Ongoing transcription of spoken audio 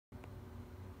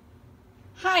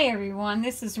Hi everyone,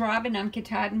 this is Robin. I'm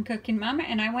Katahdin Cooking Mama,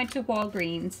 and I went to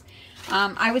Walgreens.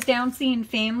 I was down seeing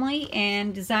family,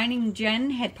 and Designing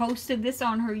Jen had posted this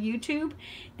on her YouTube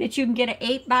that you can get an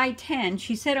 8x10.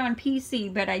 She said on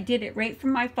PC, but I did it right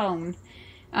from my phone.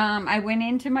 I went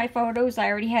into my photos. I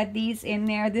already had these in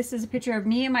there. This is a picture of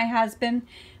me and my husband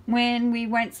when we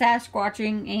went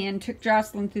Sasquatching and took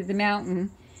Jocelyn through the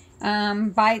mountain.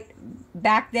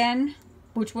 Back then,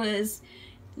 which was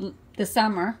the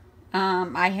summer,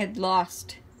 I had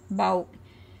lost about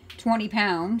 20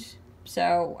 pounds,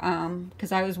 so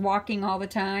because I was walking all the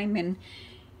time, and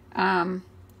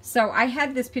so I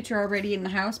had this picture already in the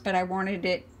house, but I wanted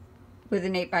it with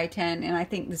an 8x10, and I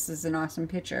think this is an awesome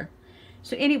picture.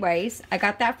 So anyways, I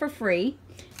got that for free,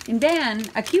 and then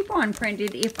a coupon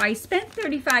printed. If I spent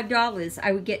 $35,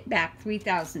 I would get back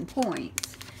 3,000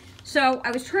 points. So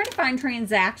I was trying to find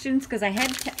transactions because I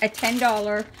had a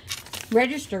 $10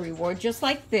 register reward just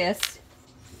like this,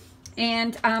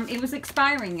 and it was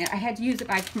expiring. I had to use it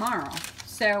by tomorrow.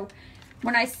 So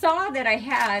when I saw that I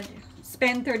had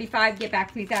spend 35, get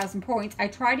back 3,000 points, I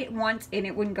tried it once and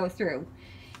it wouldn't go through.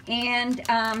 And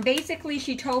basically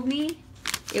she told me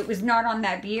it was not on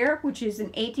that beer, which is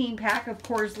an 18 pack of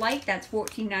Coors Light. That's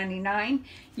 $14.99.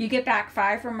 You get back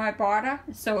 5 from my Ibotta,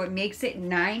 so it makes it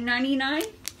 $9.99.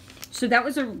 So that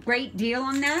was a great deal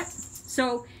on that.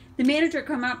 So the manager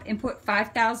come up and put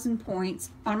 5,000 points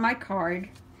on my card.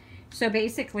 So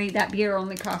basically that beer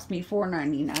only cost me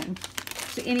 $4.99.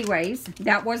 So anyways,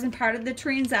 that wasn't part of the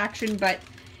transaction, but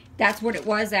that's what it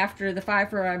was after the 5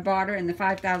 for Ibotta and the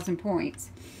 5,000 points.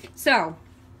 So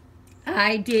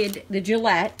I did the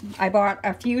Gillette. I bought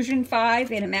a Fusion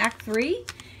 5 and a Mac 3.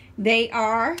 They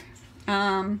are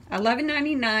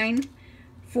 $11.99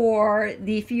 for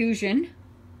the Fusion.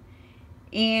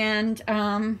 And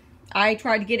I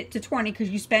tried to get it to 20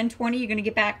 because you spend 20, you're going to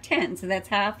get back 10. So that's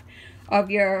half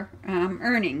of your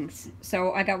earnings.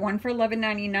 So I got one for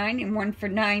 $11.99 and one for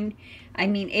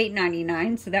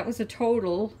 $8.99. So that was a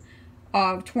total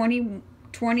of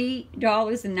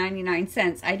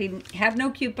 $20.99. I didn't have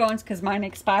no coupons because mine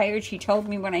expired. She told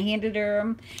me when I handed her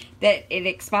them that it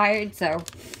expired. So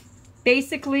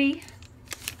basically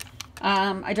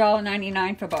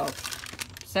 $1.99 for both.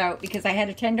 So, because I had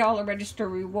a $10 register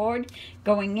reward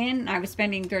going in, I was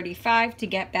spending $35 to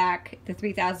get back the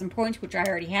 3,000 points, which I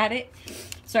already had it.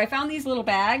 So I found these little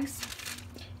bags.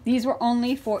 These were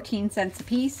only 14 cents a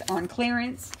piece on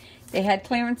clearance. They had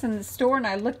clearance in the store, and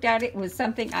I looked at it. It was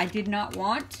something I did not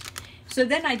want. So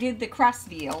then I did the crust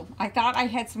deal. I thought I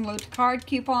had some low card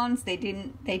coupons. They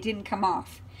didn't come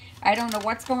off. I don't know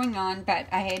what's going on, but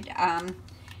I had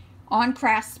on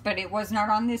Crest, but it was not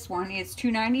on this one. It's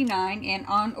 $2.99, and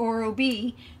on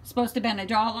Oral-B, supposed to have been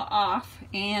 $1 off,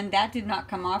 and that did not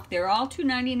come off. They're all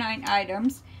 $2.99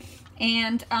 items,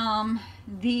 and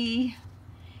the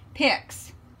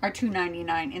picks are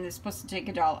 $2.99, and they're supposed to take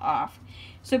 $1 off.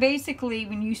 So basically,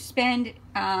 when you spend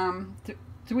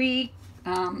 3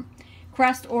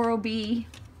 Crest Oral-B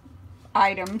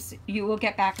items, you will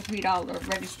get back a $3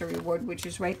 register reward, which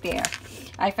is right there.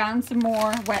 I found some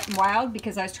more Wet n Wild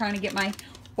because I was trying to get my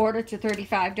order to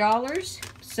 $35.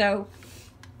 So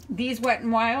these Wet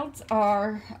n Wilds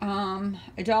are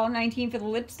 $1.19 for the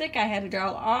lipstick. I had $1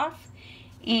 off,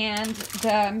 and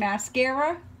the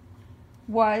mascara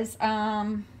was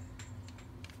let's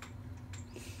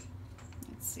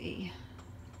see.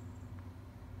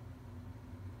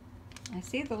 I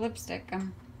see the lipstick.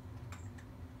 I'm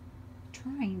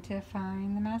trying to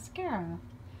find the mascara.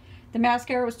 The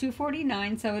mascara was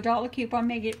 $2.49, so $1 coupon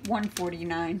made it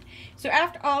 $1.49. So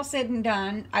after all said and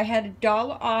done, I had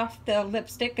 $1 off the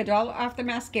lipstick, $1 off the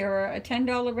mascara, a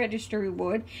 $10 register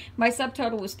reward. My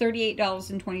subtotal was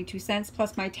 $38.22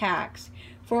 plus my tax,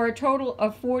 for a total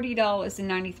of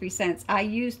 $40.93. I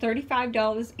used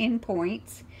 $35 in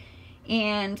points,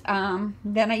 and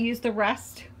then I used the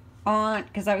rest on,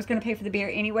 because I was going to pay for the beer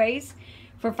anyways,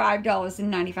 for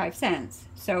 $5.95.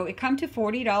 So it come to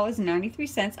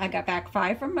 $40.93. I got back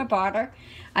 5 from my Ibotta.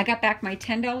 I got back my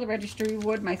 $10 register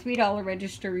reward, my $3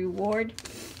 register reward,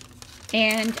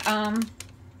 and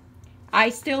I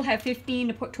still have 15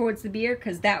 to put towards the beer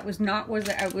because I was not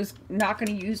going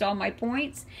to use all my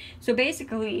points. So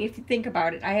basically, if you think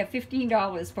about it, I have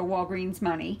 $15 for Walgreens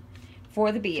money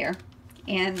for the beer,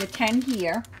 and the 10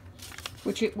 here,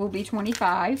 which it will be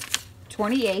 25,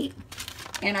 28,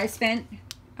 and I spent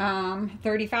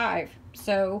 35.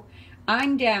 So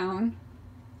I'm down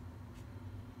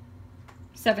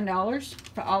 $7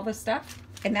 for all this stuff,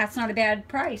 and that's not a bad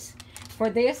price for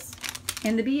this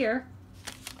and the beer.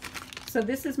 So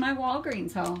this is my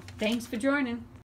Walgreens haul. Thanks for joining.